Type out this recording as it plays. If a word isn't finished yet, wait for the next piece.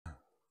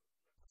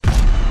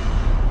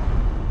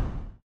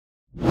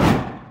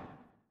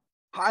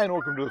Hi and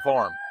welcome to the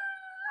farm.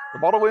 The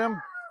Model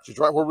M, she's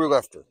right where we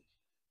left her.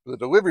 The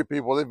delivery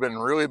people, they've been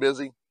really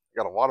busy. We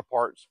got a lot of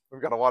parts.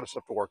 We've got a lot of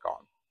stuff to work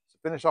on. So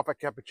finish off that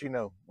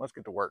cappuccino. Let's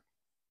get to work.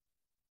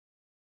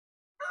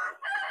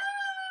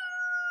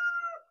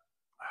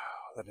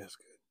 Oh, that is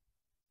good.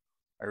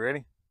 Are you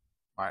ready?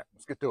 All right,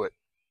 let's get to it.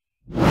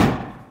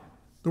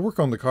 The work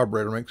on the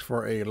carburetor makes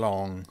for a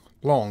long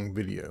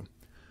video.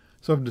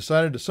 So I've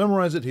decided to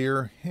summarize it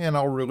here, and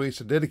I'll release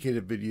a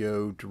dedicated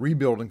video to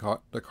rebuilding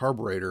the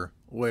carburetor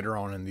later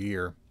on in the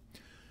year.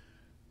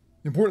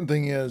 The important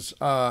thing is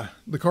the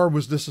carb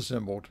was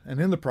disassembled, and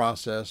in the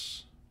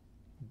process,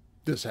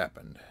 this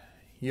happened.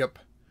 Yep.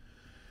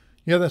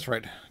 Yeah, that's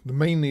right. The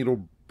main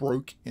needle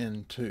broke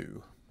in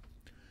two.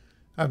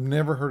 I've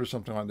never heard of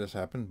something like this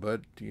happen,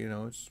 but, you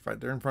know, it's right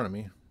there in front of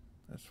me.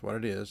 That's what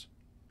it is.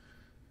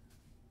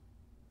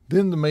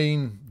 Then the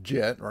main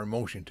jet, or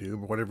emulsion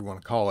tube, or whatever you want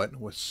to call it,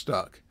 was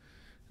stuck.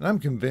 And I'm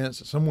convinced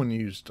that someone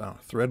used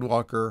thread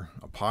locker,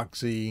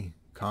 epoxy,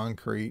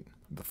 concrete,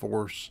 the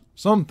force,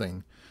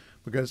 something,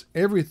 because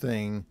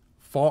everything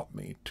fought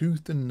me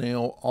tooth and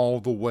nail all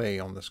the way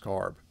on this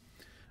carb.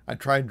 I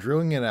tried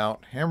drilling it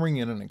out, hammering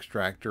in an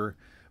extractor,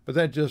 but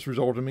that just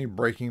resulted in me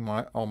breaking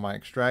all my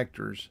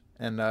extractors,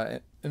 and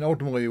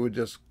ultimately it would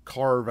just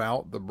carve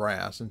out the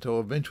brass until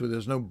eventually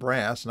there's no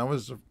brass, and I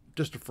was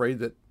just afraid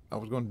that I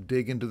was going to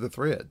dig into the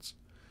threads.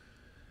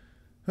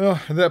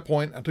 Well, at that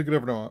point, I took it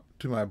over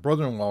to my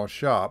brother-in-law's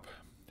shop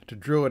to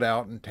drill it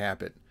out and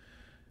tap it.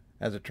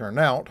 As it turned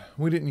out,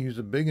 we didn't use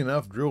a big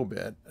enough drill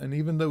bit, and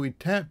even though we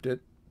tapped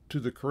it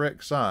to the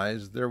correct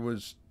size, there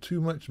was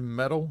too much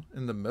metal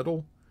in the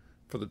middle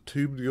for the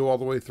tube to go all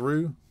the way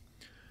through.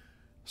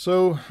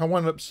 So I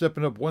wound up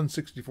stepping up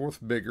 1/64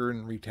 bigger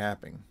and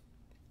retapping.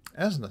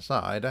 As an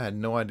aside, I had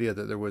no idea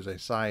that there was a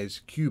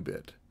size Q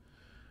bit,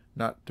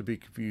 not to be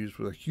confused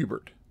with a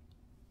Hubert.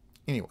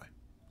 Anyway,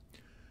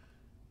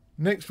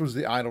 next was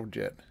the idle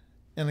jet,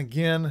 and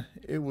again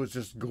it was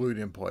just glued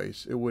in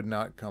place. It would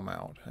not come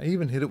out. I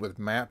even hit it with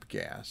MAP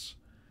gas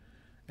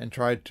and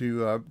tried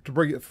to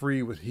break it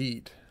free with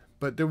heat,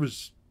 but it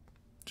was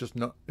just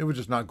not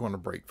going to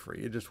break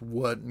free. It just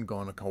wasn't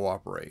going to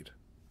cooperate.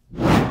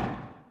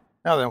 Now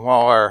then,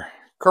 while our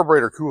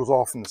carburetor cools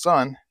off in the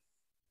sun,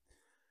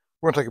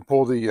 we're going to take and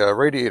pull the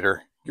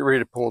radiator, get ready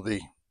to pull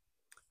the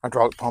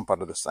hydraulic pump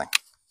out of this thing.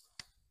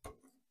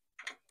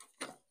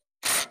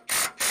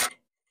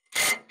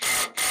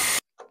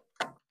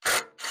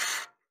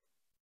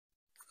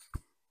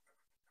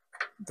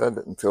 That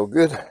didn't feel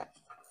good.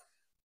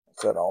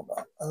 What's that all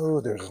about? Oh,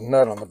 there's a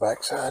nut on the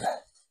backside.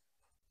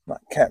 Not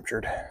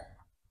captured.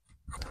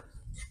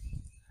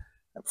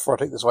 And before I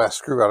take this last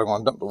screw out, I'm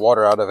going to dump the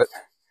water out of it.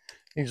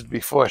 It needs to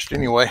be flushed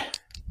anyway.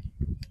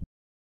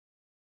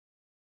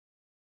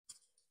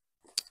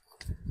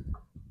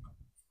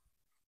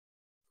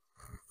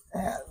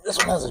 And this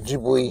one has a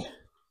Jubilee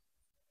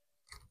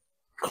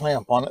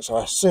clamp on it, so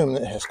I assume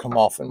that it has come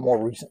off in more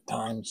recent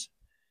times.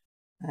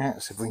 And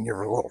let's see if we can give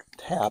her a little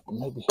tap and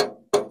maybe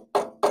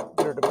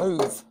get her to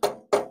move.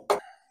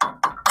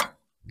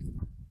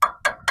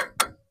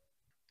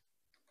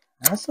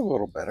 That's a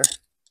little better.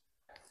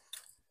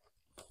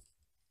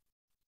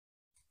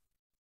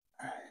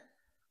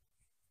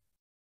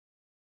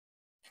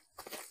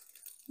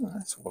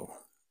 That's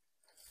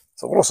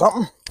a little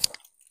something.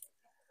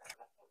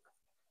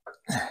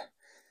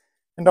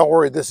 And don't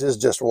worry, this is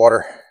just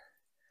water.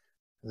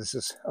 This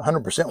is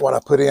 100% what I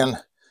put in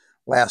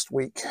last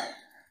week.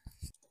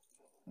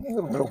 A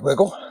little bit of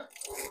wiggle.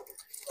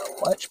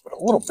 Not much, but a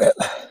little bit.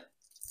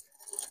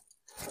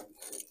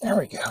 There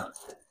we go.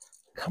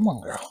 Come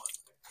on, girl.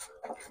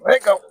 There you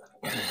go.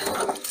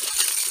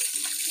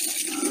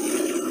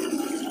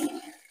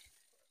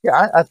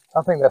 Yeah,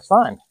 I think that's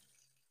fine.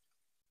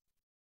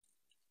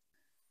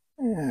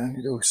 And I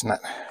need to loosen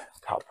that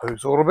top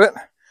hose a little bit.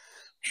 I'm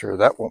sure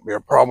that won't be a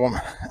problem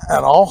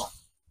at all.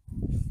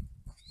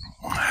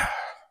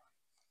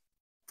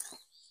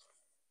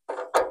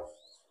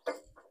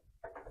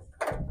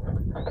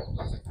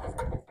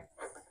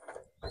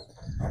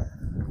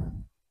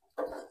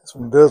 This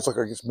one does look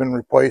like it's been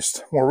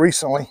replaced more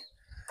recently.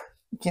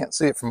 You can't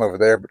see it from over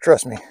there, but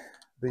trust me,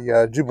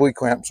 the Jubilee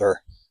clamps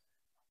are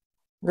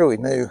really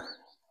new.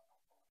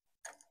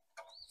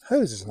 The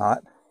hose is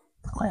not,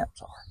 the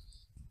clamps are.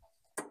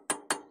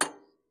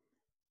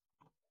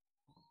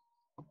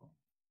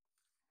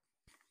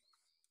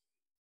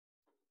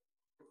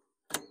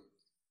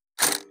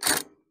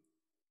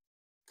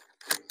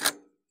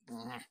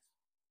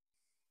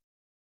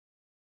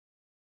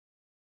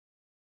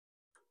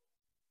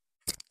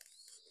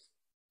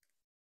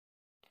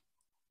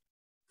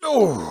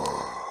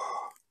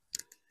 Oh,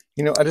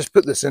 you know, I just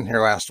put this in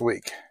here last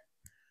week.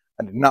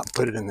 I did not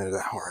put it in there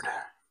that hard.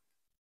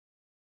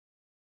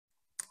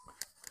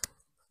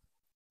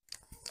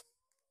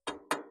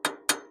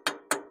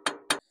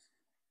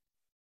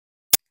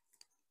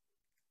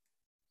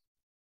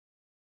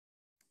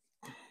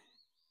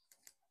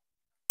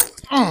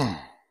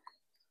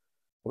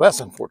 Well, that's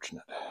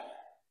unfortunate.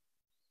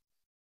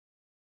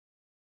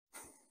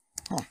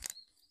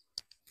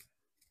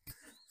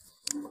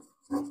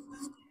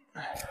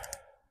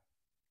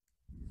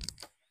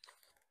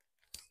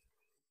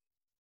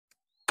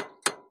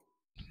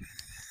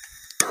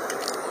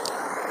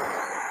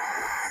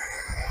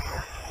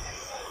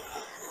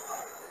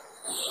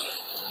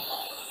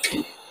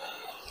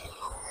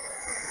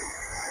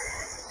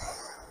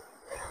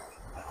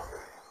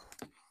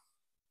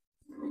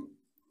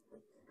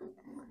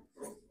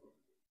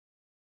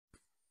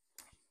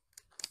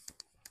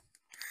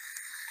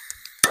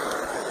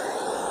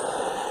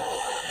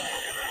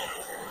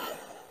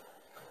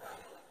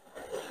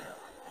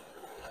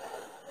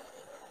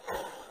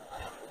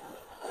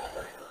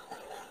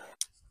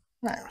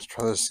 All right, let's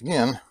try this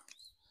again.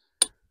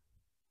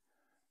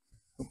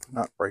 Hopefully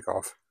not break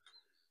off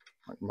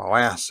like my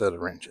last set of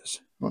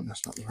wrenches. Oh,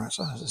 that's not the right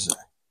size, is it?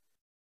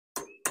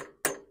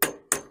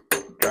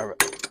 Drive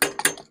it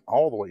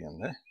all the way in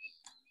there.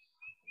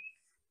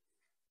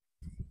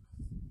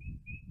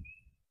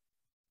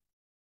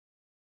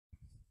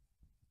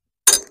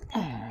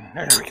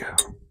 There we go.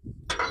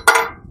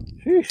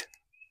 Sheesh.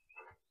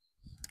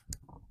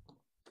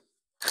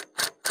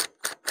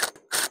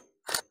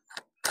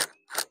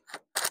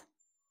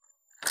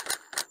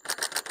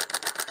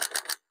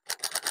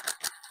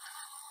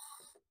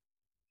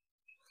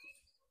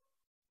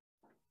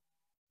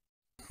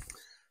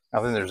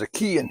 Now then there's a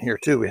key in here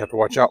too we have to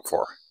watch out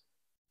for,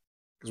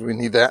 because we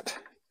need that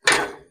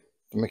to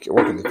make it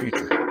work in the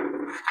future.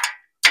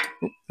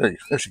 There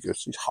she goes.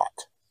 She's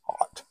hot.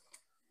 Hot.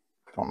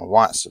 Don't know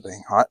why it's so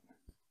dang hot.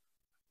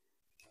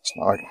 It's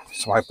not like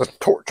somebody put a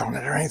torch on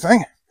it or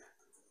anything.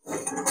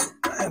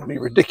 That'd be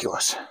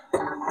ridiculous.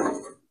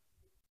 I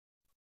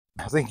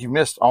think you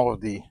missed all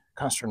of the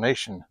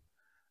consternation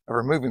of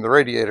removing the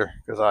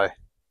radiator because I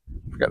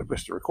forgot to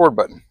push the record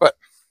button. But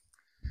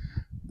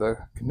the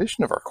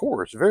condition of our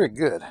core is very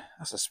good.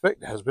 I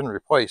suspect it has been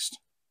replaced.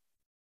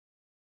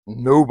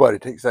 Nobody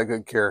takes that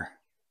good care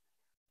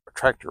of a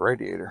tractor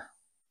radiator.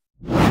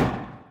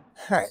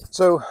 Alright,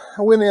 so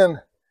I went in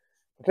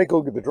to take a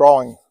look at the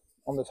drawing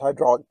on this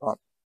hydraulic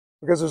pump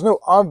because there's no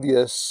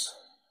obvious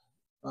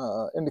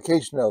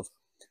indication of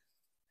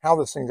how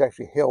this thing's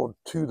actually held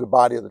to the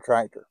body of the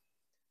tractor.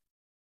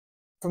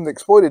 From the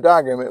exploited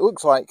diagram, it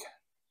looks like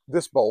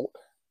this bolt,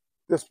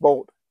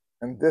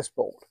 and this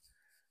bolt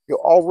go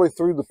all the way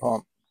through the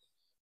pump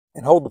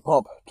and hold the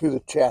pump to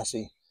the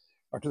chassis,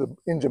 or to the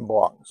engine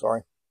block,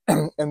 sorry,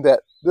 and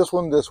that this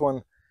one,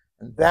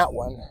 and that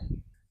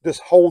one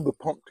just hold the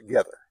pump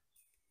together.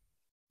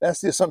 That's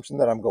the assumption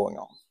that I'm going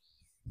on.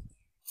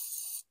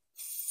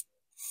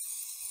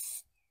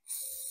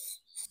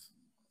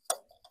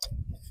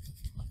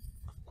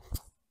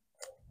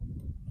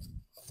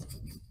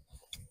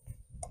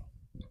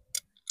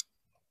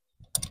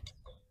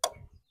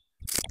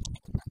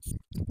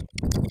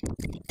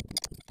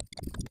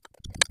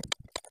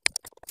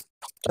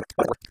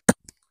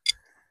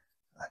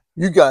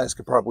 You guys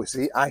could probably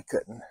see, I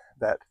couldn't,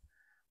 that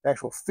the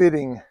actual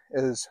fitting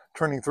is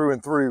turning through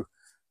and through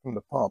from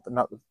the pump, and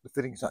not the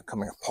fitting's not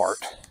coming apart.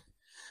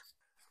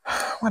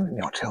 Why didn't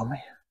y'all tell me?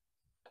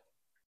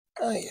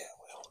 Oh yeah,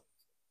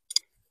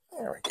 well,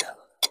 there we go.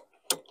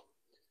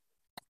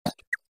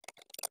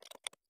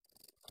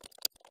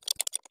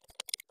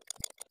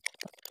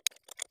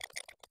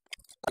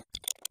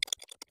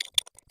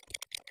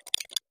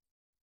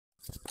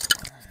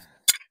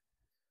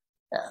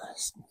 Yeah,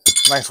 it's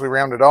nicely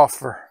rounded off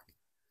for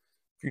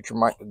future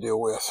Mike to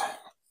deal with.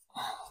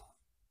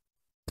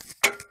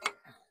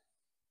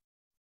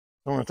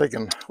 I'm going to take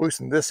and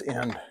loosen this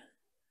end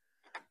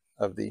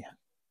of the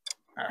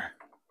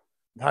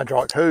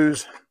hydraulic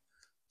hose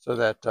so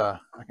that I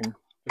can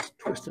just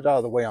twist it out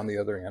of the way on the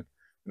other end.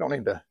 We don't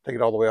need to take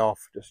it all the way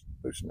off, just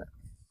loosen it.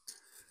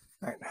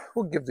 All right,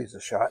 we'll give these a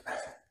shot.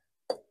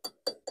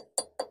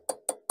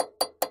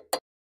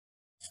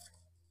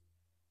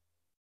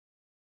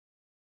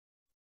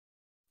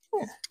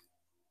 Yeah,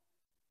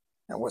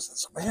 that wasn't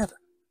so bad.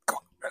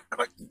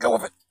 Go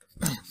with it.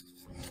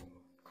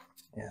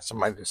 Yeah,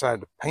 somebody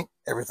decided to paint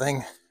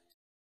everything.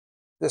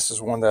 This is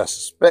one that I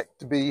suspect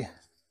to be.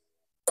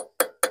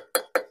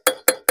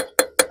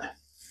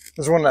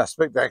 This is one that I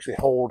expect to actually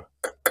hold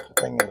the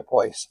thing into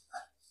place.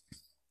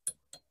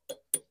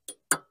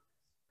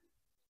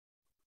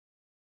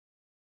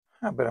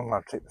 I bet I'm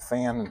going to take the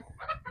fan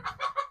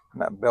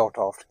and that belt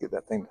off to get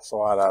that thing to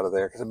slide out of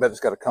there, because I bet it's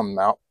got to come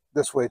out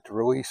this way to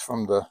release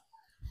from the,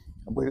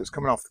 I believe it's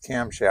coming off the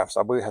camshaft,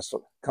 so I believe it has to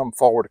come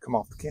forward to come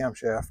off the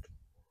camshaft.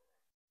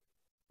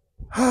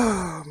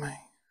 Oh, man.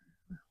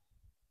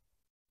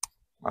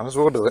 Might as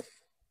well do it.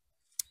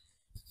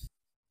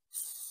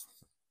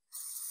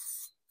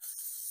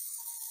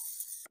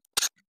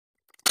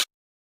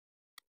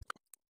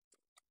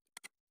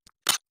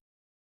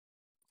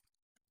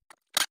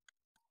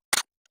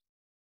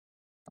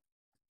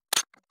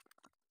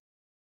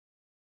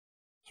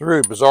 It's a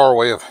really bizarre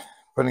way of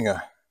putting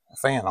a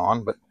fan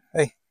on, but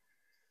hey,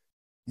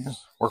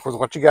 just work with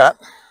what you got.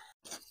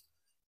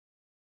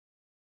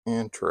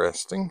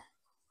 Interesting.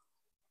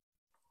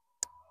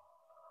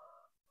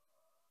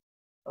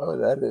 Oh,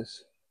 that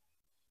is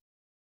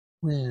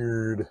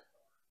weird.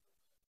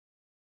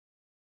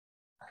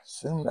 I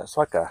assume that's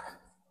like a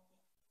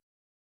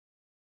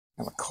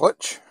kind of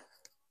clutch,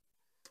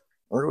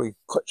 early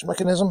clutch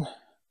mechanism.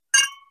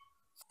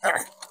 All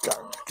right,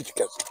 get you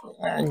guys.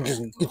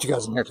 Just get you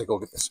guys in here. Take a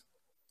look at this.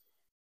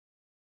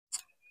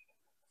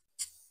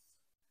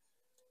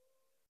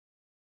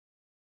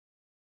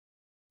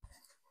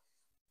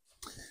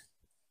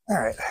 All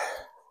right.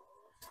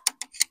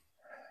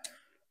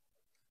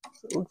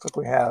 So it looks like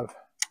we have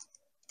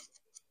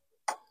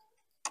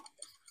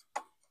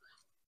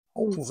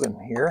holes in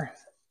here,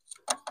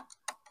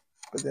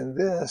 but then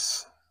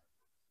this,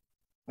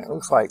 it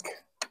looks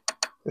like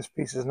This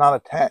piece is not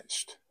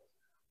attached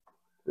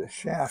to the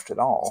shaft at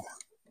all.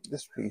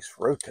 This piece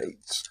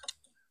rotates.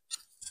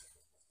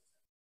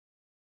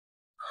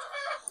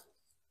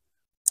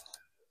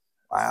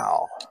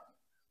 Wow.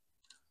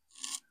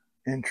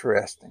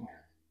 Interesting.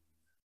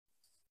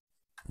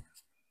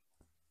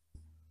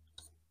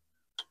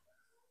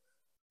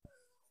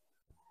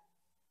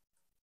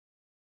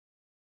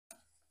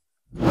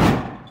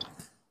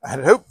 I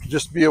had hoped to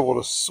just be able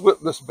to slip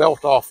this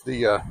belt off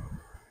the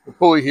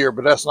pulley here,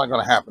 but that's not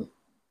going to happen.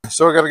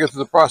 So I got to go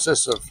through the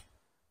process of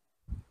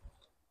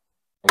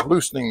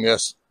loosening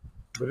this,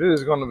 but it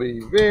is going to be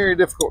very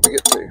difficult to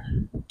get to.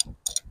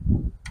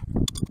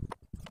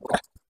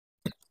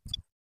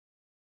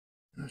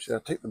 Should I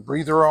take the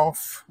breather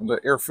off, the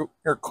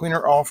air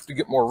cleaner off to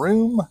get more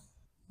room? I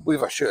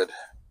believe I should.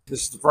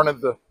 This is the front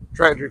of the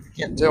tractor, if you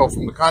can't tell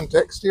from the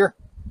context here.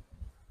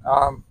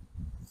 And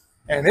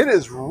it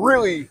is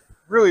really,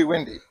 really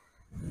windy.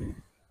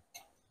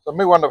 So I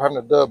may wind up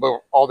having to dub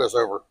all this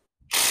over.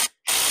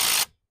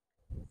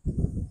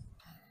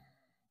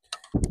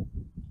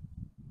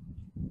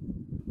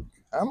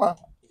 Come on.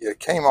 Yeah, it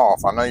came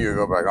off. I know you'll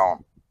go back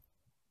on.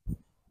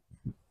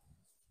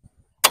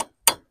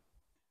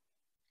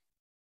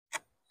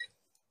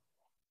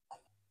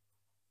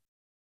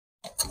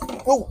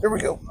 Oh, there we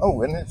go.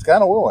 Oh, and it's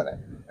got a wheel in it.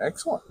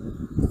 Excellent.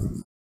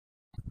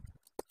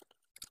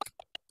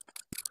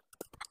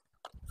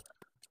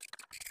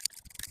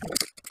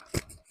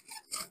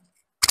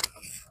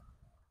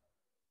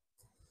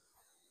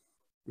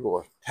 Do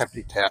a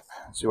tappity tap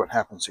and see what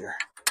happens here.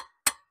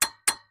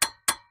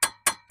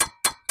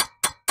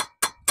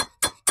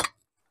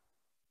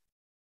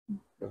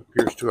 It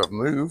appears to have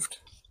moved.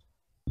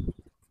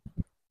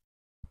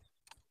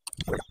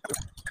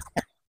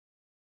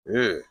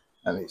 Ew,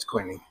 that needs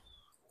cleaning.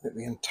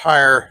 The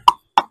entire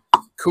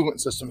coolant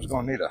system is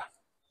going to need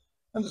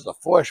just a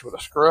flush with a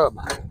scrub.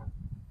 All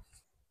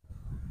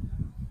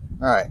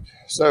right,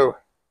 so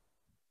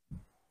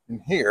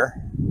in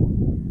here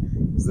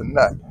is the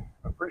nut.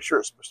 I'm pretty sure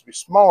it's supposed to be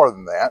smaller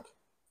than that,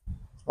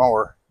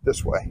 smaller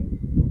this way,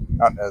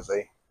 not as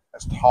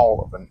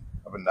tall of a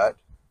nut,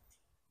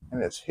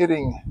 and it's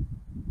hitting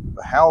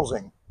the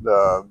housing,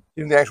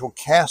 hitting the actual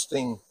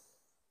casting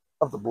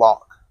of the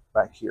block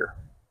back here,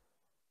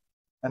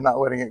 and not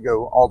letting it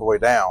go all the way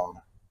down,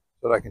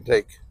 so that I can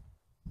take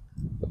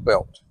the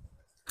belt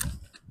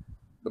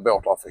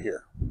off of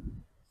here.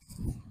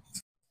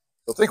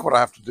 So I think what I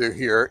have to do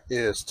here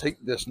is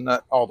take this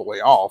nut all the way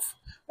off.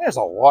 There's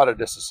a lot of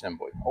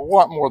disassembly, a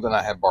lot more than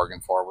I had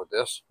bargained for with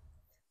this.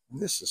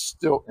 And this is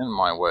still in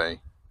my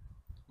way.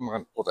 I'm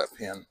going to pull that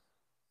pin.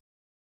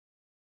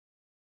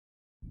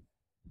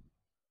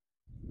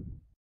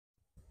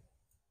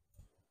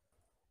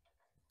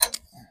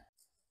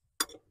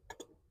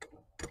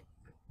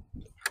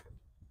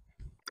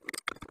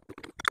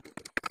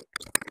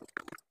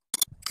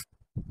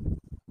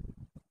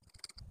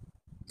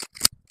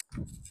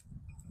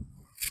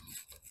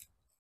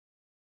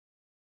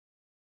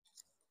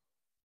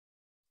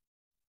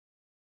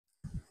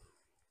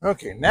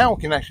 Okay, now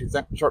we can actually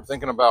start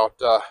thinking about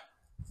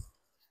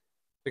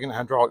taking the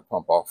hydraulic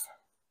pump off.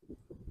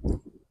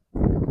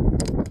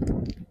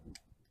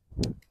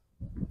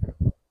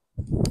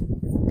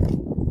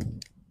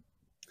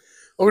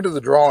 Look at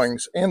the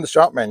drawings and the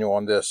shop manual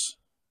on this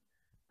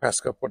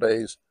past couple of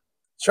days.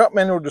 The shop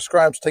manual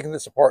describes taking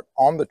this apart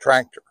on the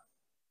tractor,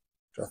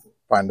 which I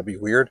find to be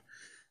weird,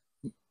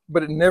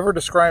 but it never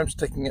describes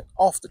taking it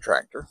off the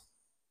tractor.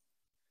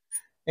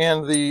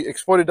 And the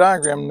exploited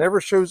diagram never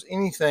shows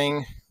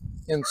anything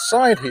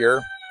inside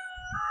here.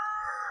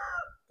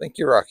 Thank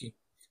you, Rocky.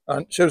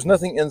 Shows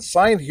nothing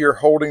inside here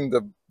holding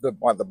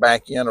the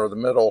back end or the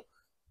middle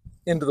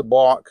into the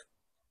block.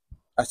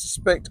 I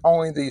suspect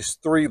only these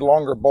 3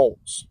 longer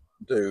bolts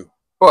do,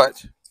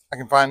 but I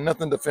can find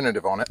nothing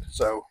definitive on it.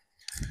 So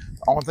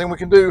the only thing we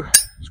can do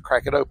is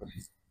crack it open.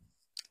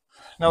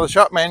 Now the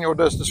shop manual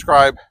does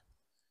describe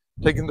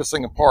taking this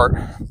thing apart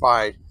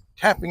by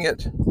tapping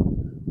it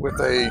with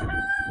a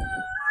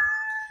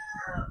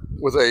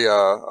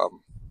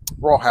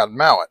rawhide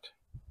mallet,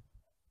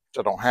 which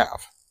I don't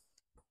have.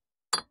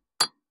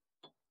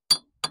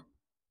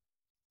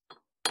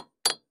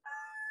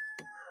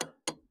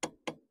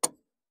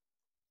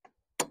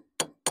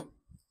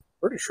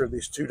 Pretty sure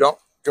these two don't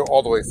go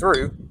all the way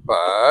through,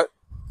 but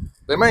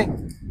they may.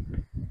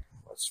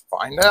 Let's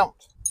find out.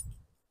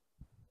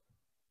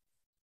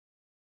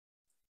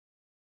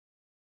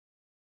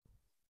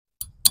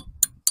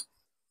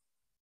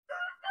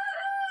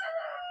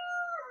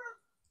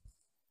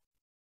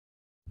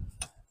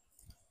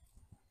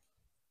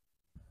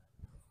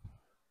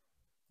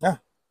 Yeah,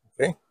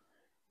 okay.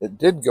 It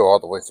did go all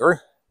the way through.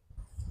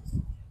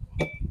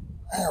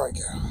 There we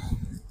go.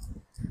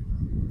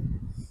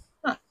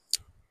 Huh.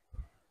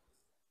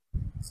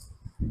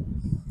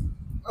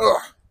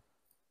 Ugh.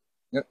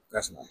 Yep,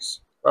 that's nice.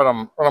 Right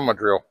on my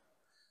drill.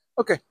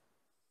 Okay,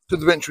 to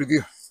the bench with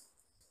you.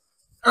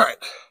 All right.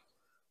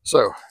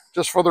 So,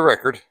 just for the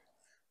record,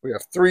 we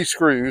have 3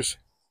 screws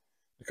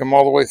to come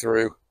all the way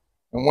through,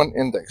 and 1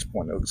 index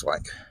point, it looks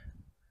like.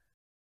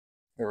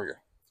 There we go.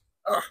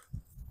 Ah,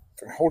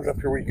 can I hold it up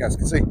here where you guys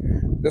can see?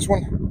 This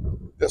one,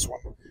 and this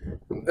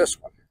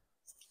one.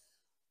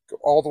 Go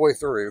all the way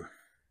through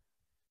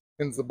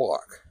into the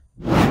block.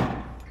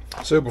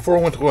 So before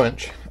I went to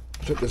lunch,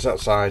 I took this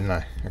outside and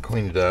I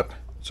cleaned it up.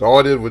 So all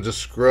I did was just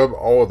scrub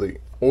all of the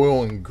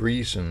oil and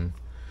grease and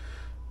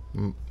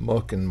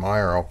muck and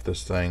mire off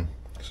this thing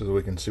so that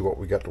we can see what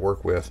we got to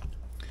work with.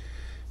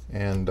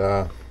 And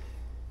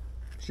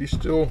she's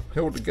still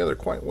held together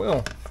quite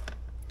well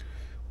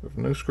with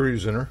no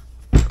screws in her.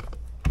 I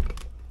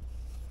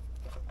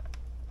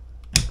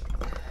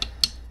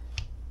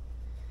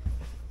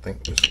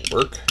think this will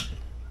work.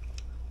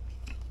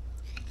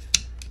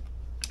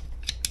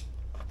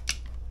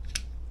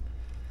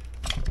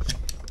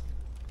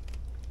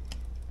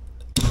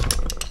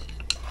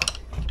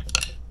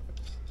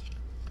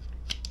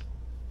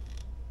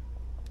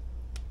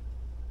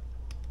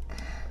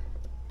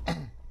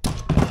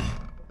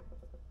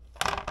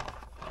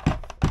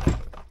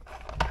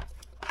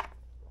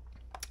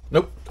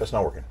 Nope, that's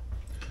not working.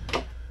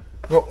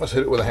 Well, let's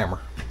hit it with a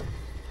hammer.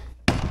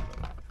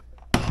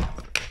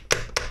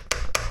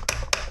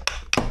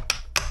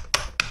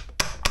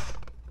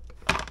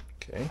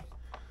 Okay,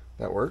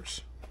 that works.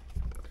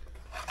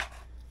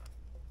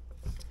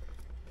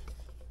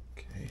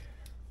 Okay,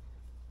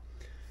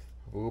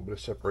 a little bit of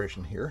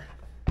separation here.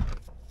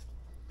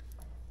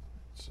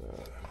 Let's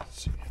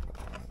see.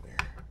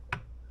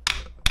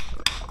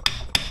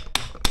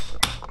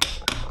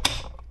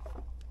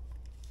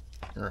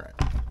 All right.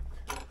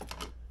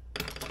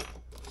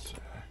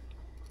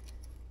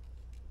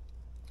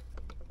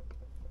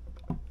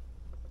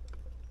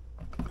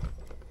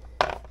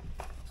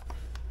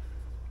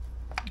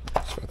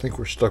 I think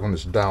we're stuck on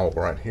this dowel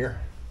right here.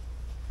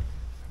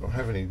 I don't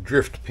have any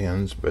drift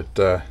pins, but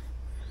this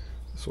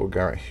little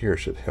guy right here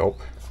should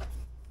help.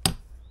 Just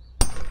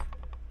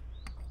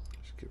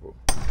give a...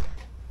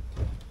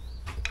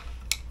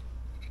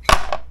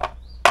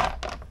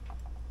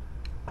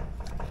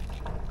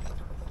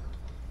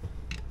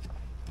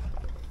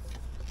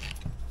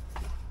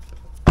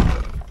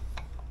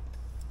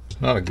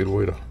 It's not a good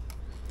way to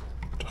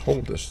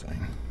hold this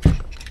thing.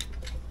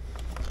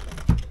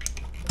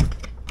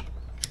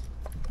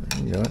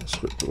 Yeah, it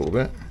slipped a little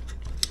bit.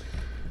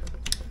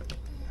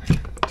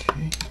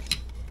 Okay.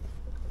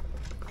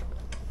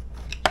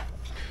 I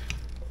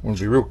want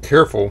to be real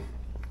careful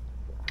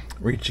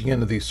reaching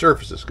into these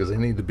surfaces because they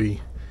need to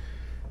be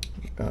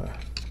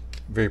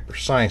very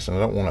precise, and I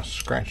don't want to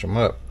scratch them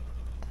up.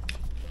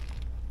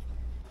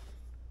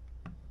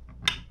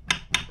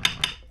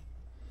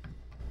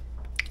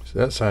 So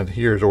that side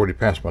here is already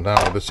past my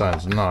dowel. This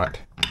side's not.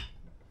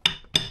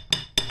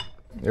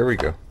 There we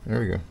go.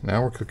 There we go.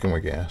 Now we're cooking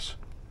with gas.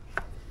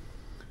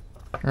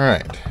 All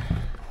right.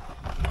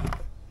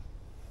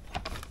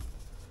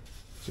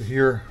 So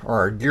here are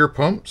our gear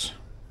pumps.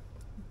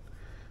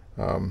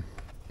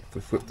 If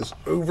we flip this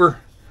over,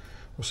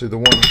 we'll see the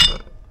one.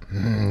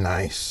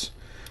 Nice.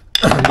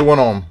 The one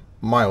on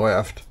my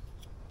left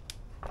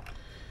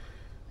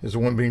is the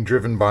one being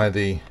driven by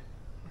the.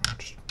 I'll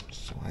just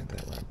slide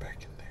that right back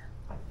in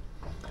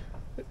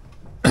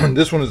there.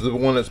 This one is the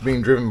one that's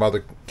being driven by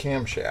the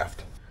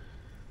camshaft,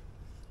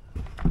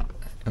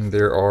 and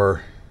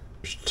there's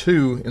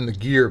two in the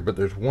gear, but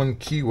there's one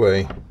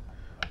keyway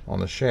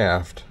on the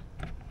shaft.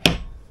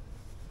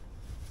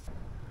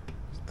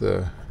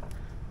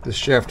 This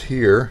shaft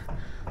here,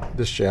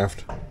 this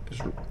shaft is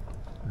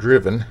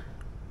driven.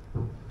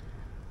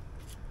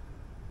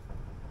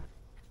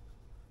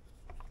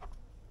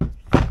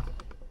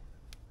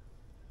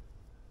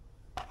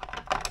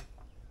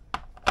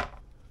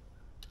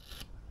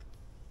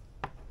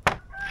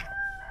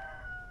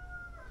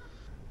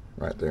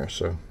 Right there,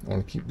 so I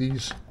want to keep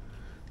these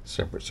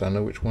separate so I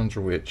know which ones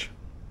are which.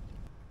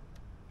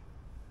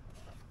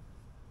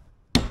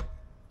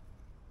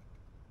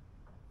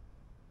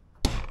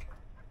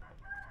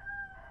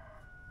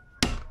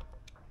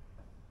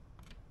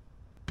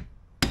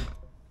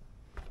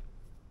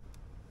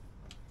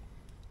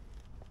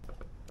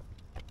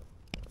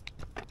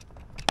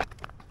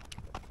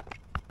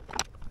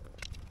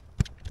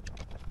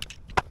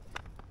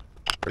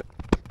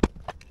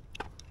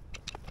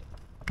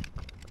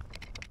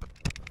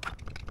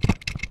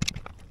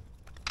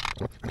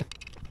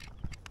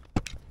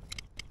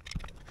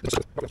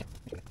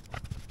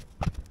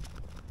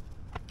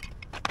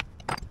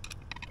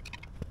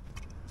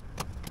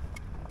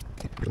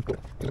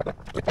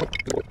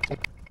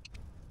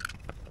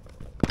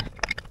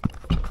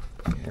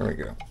 There we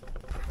go.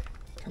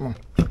 Come on.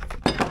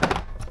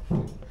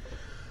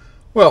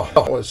 Well,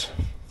 that was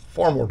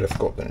far more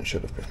difficult than it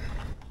should have been.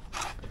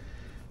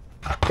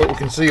 But we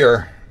can see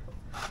our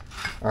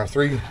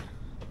three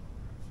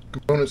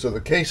components of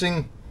the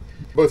casing,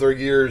 both our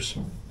gears,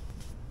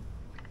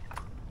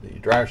 the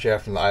drive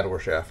shaft and the idler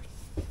shaft.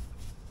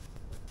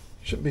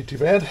 Shouldn't be too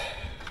bad.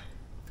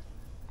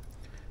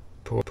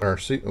 Pull up our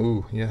seal.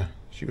 Ooh, yeah,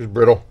 she was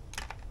brittle.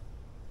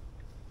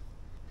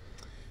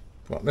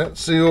 Pull out that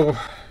seal.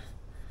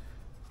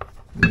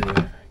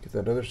 Get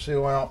that other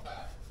seal out.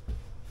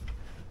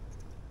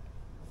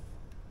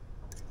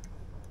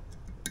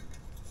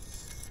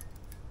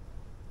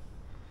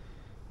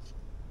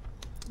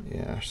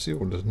 My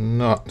seal does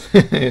not,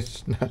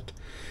 it's not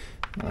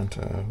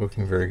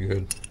looking very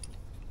good.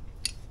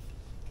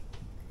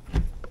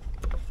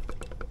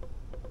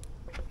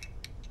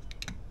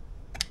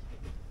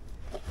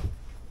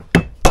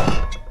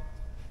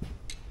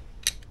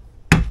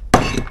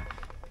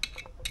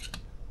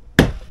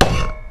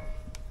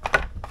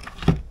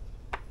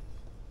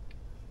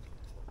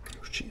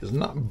 She is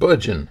not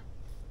budging.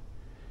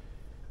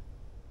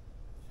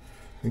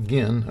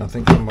 Again, I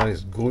think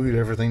somebody's glued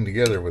everything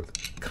together with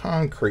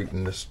concrete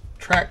in this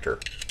tractor.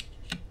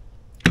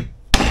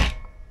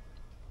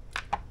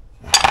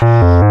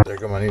 There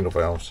go my needle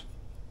valves.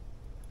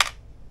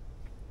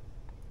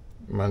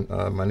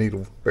 My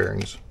needle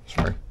bearings.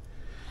 Sorry.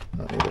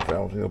 Not needle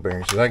valves, needle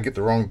bearings. Did I get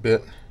the wrong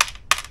bit?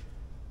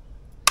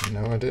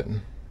 No, I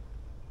didn't.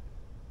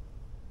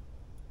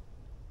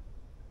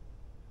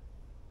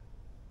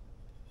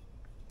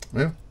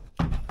 Well,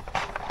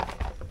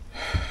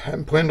 I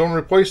hadn't planned on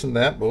replacing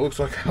that, but it looks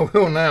like I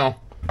will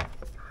now.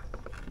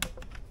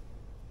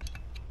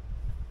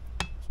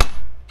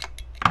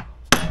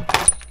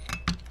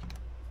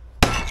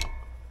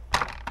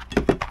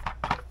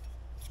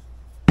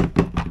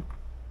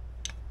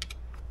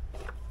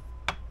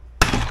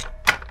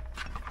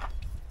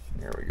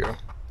 There we go.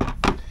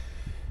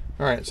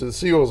 Alright, so the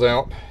seal's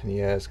out, and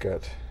yeah, it's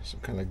got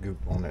some kind of goop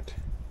on it.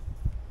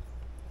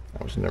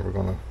 That was never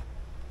gonna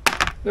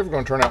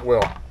turn out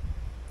well.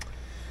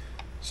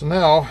 So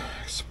now,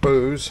 I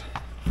suppose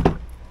I'm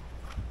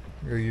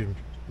going to use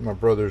my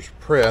brother's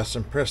press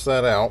and press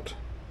that out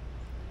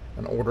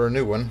and order a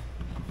new one.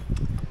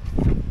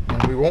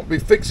 And we won't be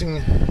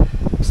fixing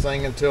this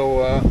thing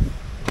until I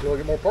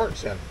get more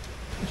parts in.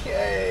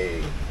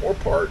 Yay! More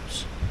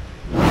parts.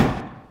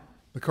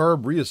 The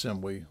carb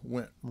reassembly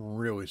went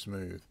really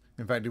smooth.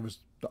 In fact, it was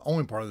the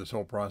only part of this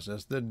whole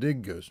process that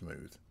did go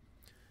smooth.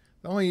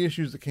 The only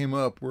issues that came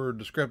up were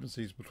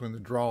discrepancies between the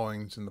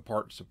drawings and the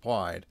parts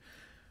supplied.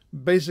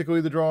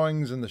 Basically, the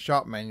drawings and the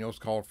shop manuals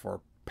called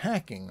for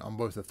packing on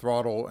both the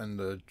throttle and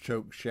the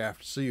choke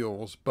shaft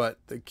seals, but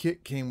the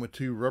kit came with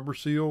 2 rubber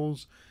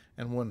seals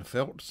and 1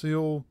 felt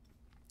seal.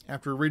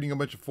 After reading a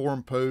bunch of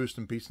forum posts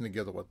and piecing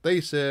together what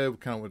they said,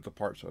 kind of with the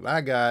parts that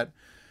I got,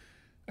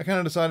 I kind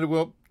of decided,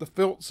 well, the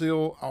felt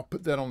seal, I'll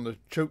put that on the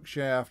choke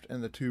shaft,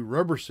 and the 2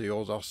 rubber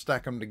seals, I'll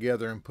stack them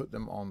together and put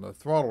them on the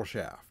throttle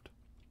shaft.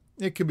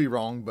 It could be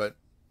wrong, but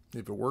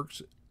if it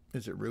works,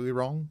 is it really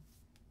wrong?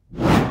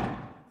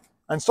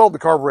 I installed the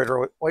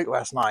carburetor late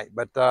last night,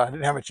 but I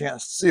didn't have a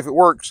chance to see if it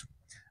works.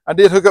 I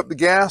did hook up the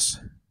gas.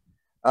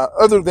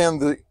 Other than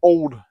the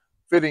old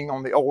fitting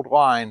on the old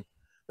line,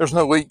 there's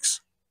no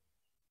leaks.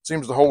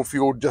 Seems to hold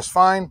fuel just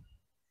fine.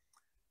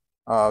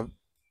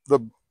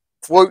 The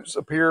floats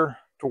appear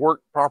to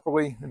work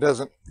properly. It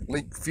doesn't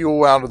leak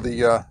fuel out of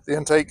the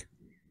intake.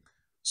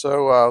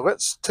 So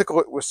let's tickle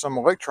it with some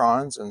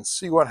electrons and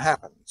see what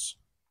happens.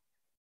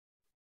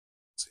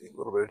 Let's see, a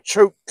little bit of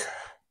choke.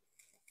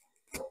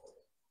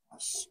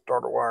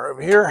 Starter wire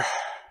over here.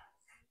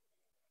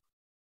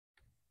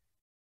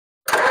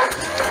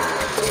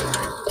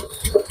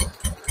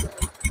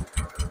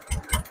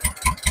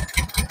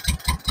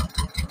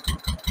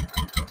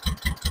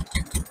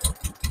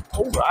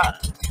 All right.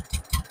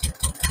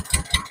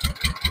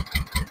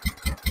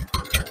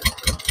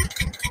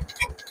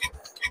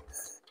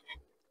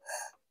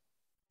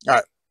 All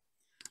right.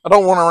 I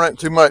don't want to run it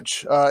too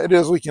much. It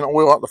is leaking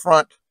oil out the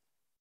front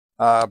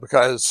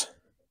because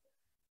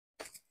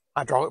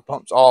hydraulic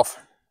pumps off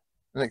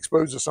and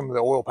exposes some of the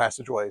oil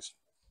passageways.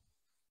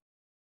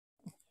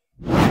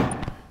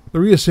 The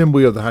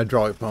reassembly of the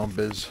hydraulic pump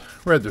is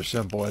rather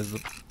simple,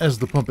 as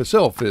the pump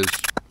itself is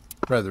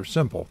rather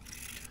simple.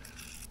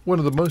 One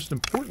of the most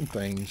important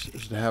things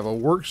is to have a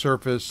work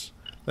surface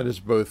that is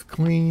both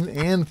clean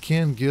and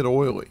can get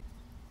oily.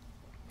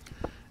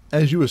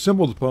 As you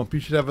assemble the pump, you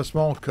should have a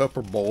small cup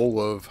or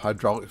bowl of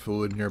hydraulic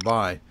fluid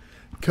nearby.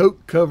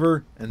 Coat,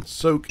 cover, and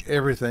soak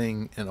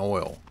everything in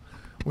oil.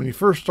 When you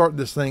first start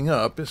this thing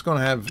up, it's going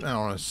to have, I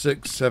don't know,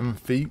 6-7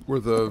 feet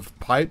worth of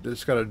pipe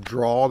that's got to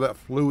draw that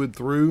fluid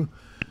through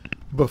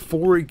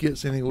before it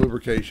gets any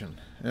lubrication.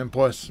 And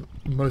plus,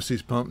 most of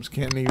these pumps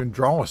can't even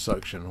draw a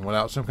suction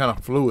without some kind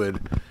of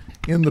fluid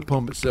in the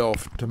pump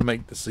itself to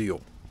make the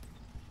seal.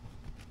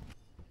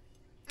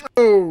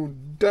 Oh,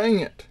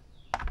 dang it.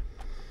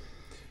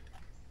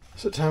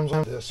 So times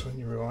like this when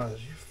you realize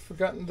you've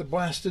forgotten the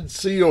blasted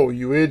seal,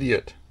 you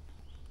idiot.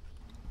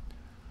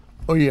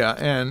 Oh yeah,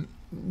 and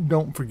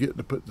don't forget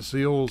to put the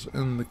seals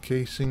in the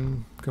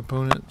casing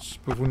components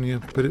when you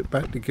put it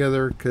back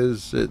together,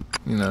 because it,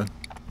 you know,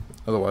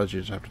 otherwise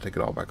you just have to take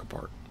it all back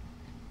apart.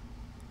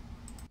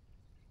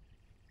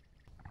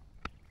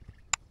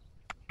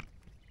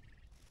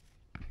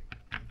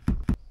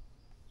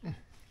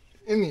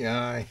 In the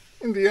eye,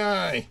 in the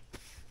eye.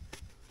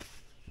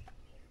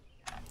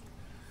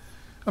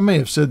 I may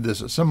have said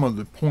this at some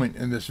other point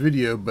in this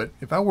video, but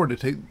if I were to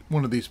take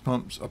one of these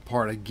pumps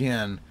apart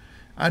again,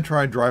 I'd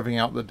try driving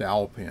out the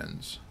dowel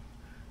pins.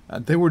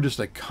 They were just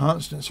a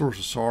constant source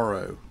of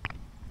sorrow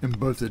in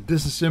both the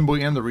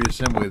disassembly and the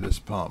reassembly of this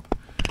pump.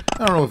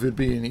 I don't know if it'd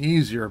be any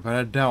easier, but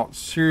I doubt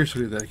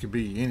seriously that it could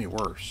be any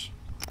worse.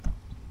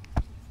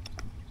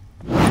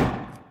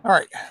 All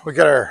right, we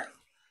got our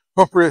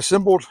pump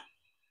reassembled.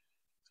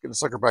 Let's get the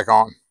sucker back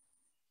on.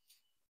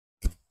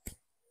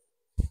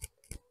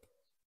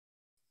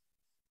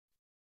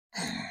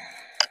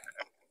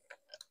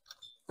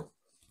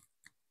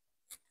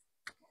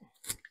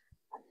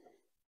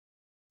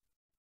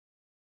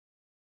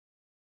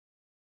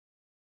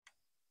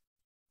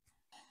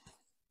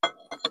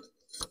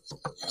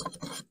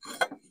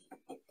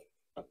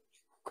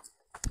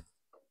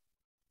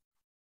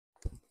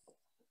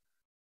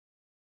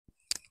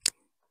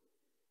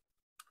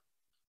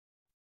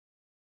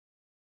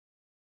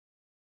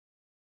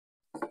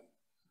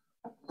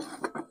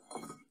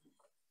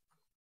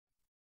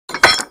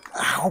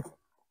 Ow.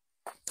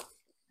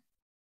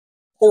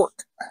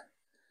 Fork.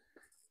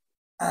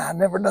 I've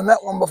never done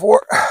that one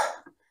before.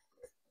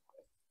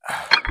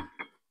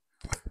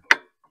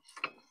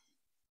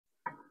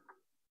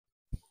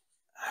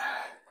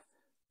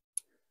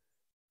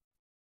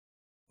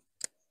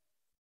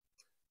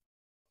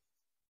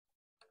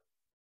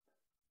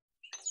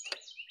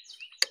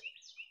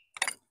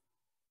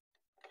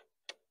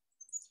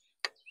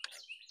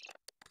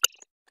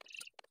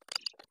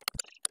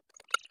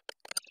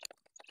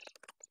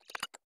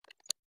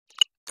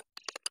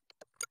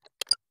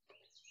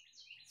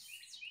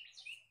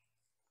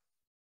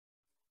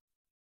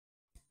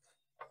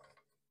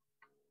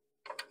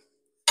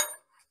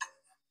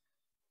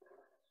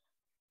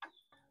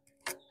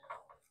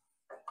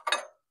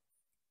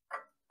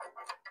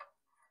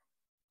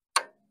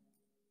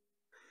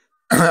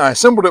 I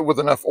assembled it with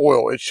enough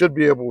oil. It should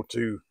be able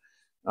to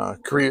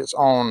create its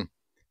own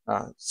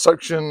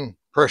suction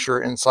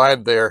pressure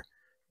inside there.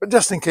 But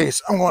just in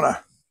case, I'm going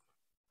to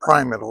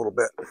prime it a little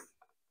bit.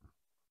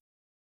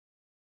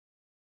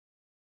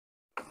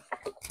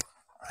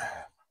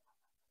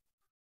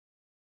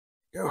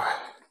 Go.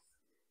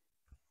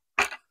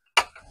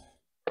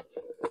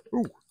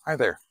 Ooh, hi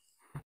there.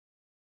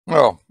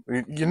 Well,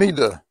 you need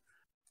to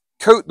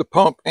coat the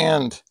pump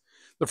and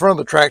the front of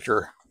the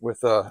tractor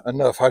with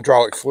enough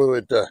hydraulic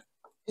fluid to,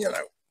 you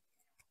know.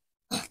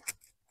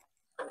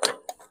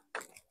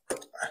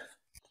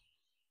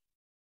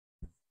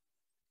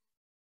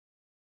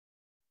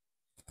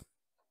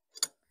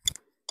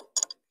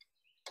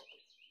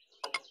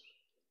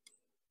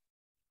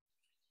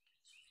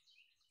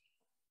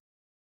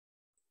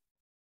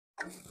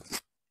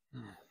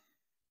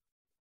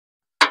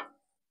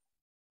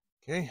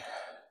 Okay.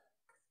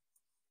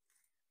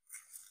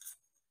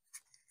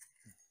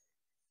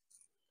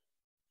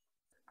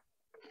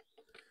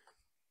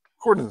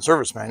 According to the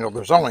service manual,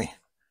 there's only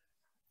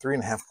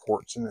 3.5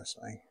 quarts in this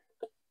thing.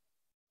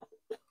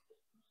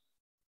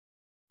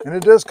 And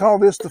it does call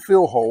this the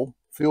fill hole,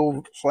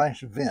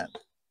 fill/vent.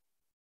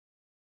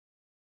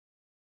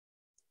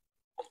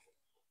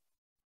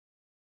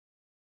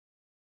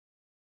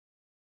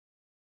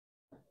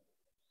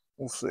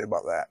 We'll see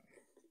about that.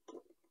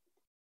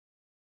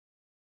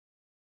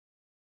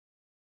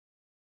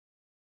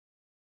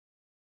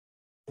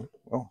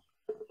 Well,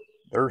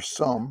 there's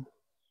some.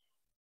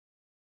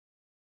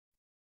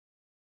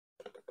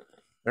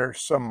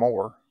 There's some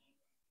more.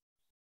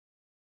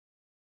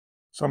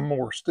 Some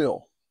more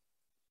still.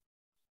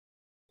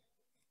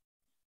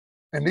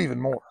 And even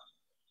more.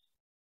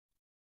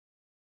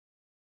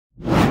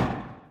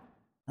 All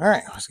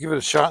right, let's give it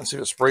a shot and see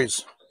if it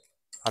sprays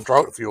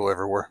hydraulic fuel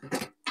everywhere.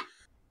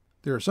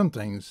 There are some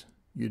things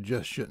you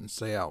just shouldn't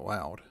say out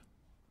loud.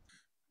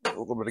 A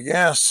little bit of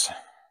gas.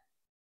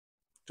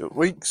 Till it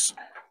leaks.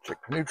 Check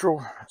the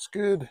neutral. That's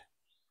good. I'm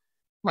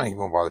not even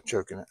going to bother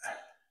choking it.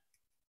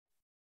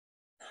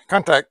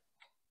 Contact.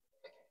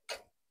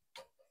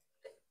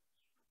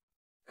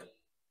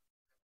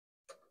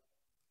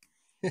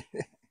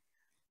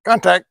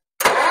 Contact.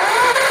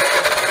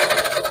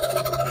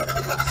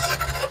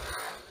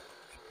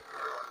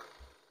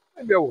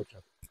 Maybe I will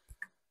choke.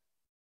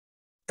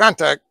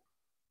 Contact.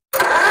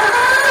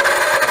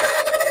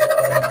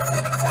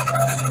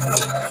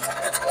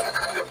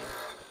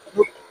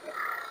 Oop.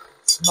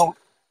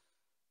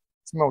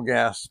 Smell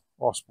gas.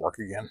 Lost spark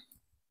again.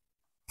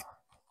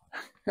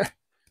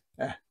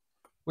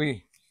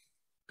 We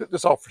took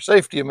this off for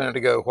safety a minute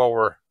ago while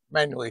we're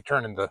manually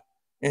turning the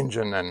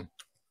engine and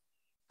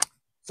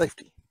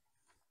safety.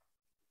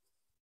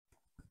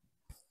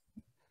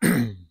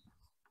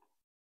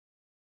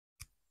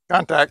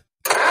 Contact.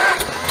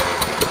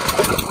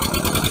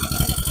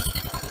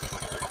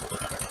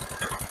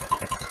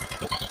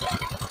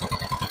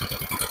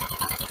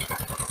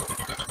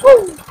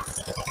 Woo!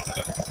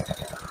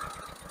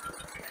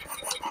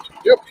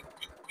 Yep.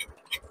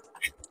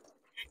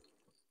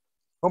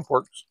 Pump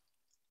works.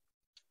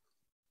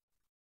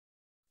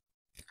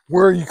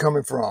 Where are you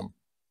coming from?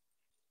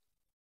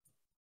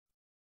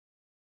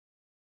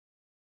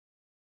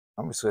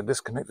 Obviously a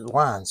disconnected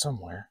line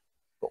somewhere,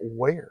 but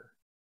where?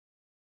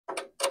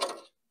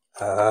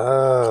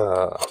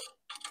 Oh.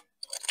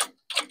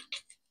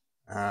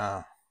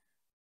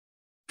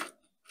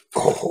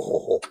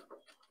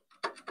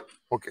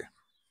 Okay.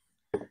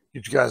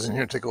 Get you guys in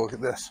here and take a look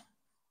at this.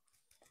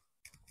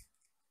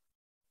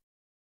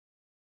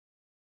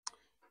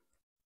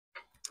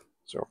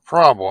 So a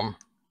problem,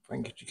 if I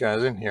can get you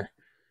guys in here,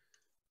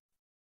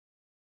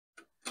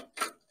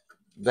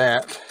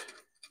 that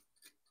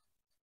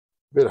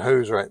bit of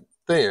hose right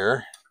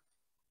there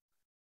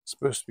is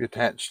supposed to be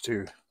attached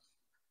to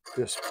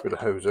this bit of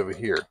hose over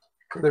here.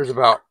 There's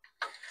about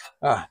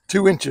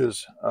 2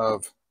 inches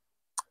of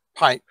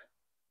pipe,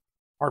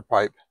 hard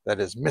pipe, that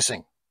is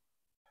missing.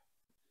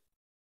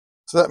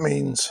 So that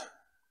means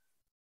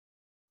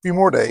a few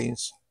more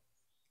days,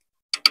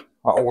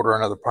 I'll order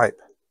another pipe.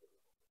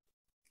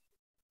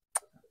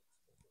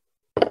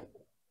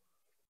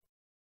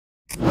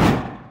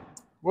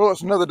 Well,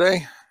 it's another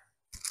day.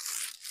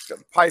 Got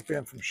the pipe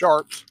in from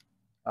Sharps.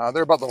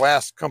 They're about the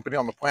last company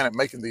on the planet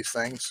making these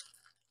things.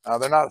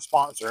 They're not a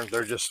sponsor.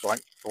 They're just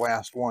like the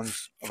last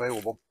ones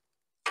available.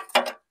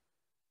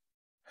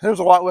 There's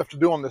a lot left to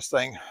do on this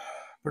thing.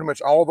 Pretty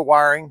much all the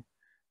wiring.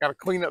 Got to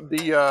clean up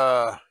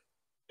the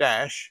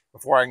dash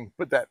before I can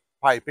put that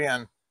pipe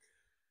in.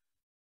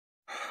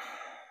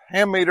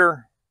 Hand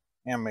meter,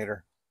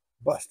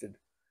 busted.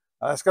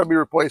 That's got to be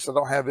replaced. I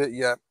don't have it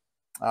yet.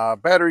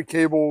 Battery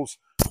cables,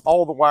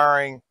 all the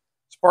wiring,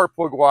 spark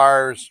plug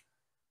wires,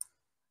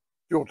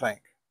 fuel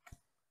tank.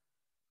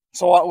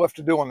 It's a lot left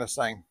to do on this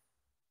thing.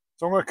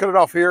 So I'm going to cut it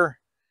off here.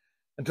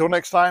 Until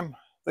next time,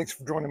 thanks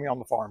for joining me on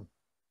the farm.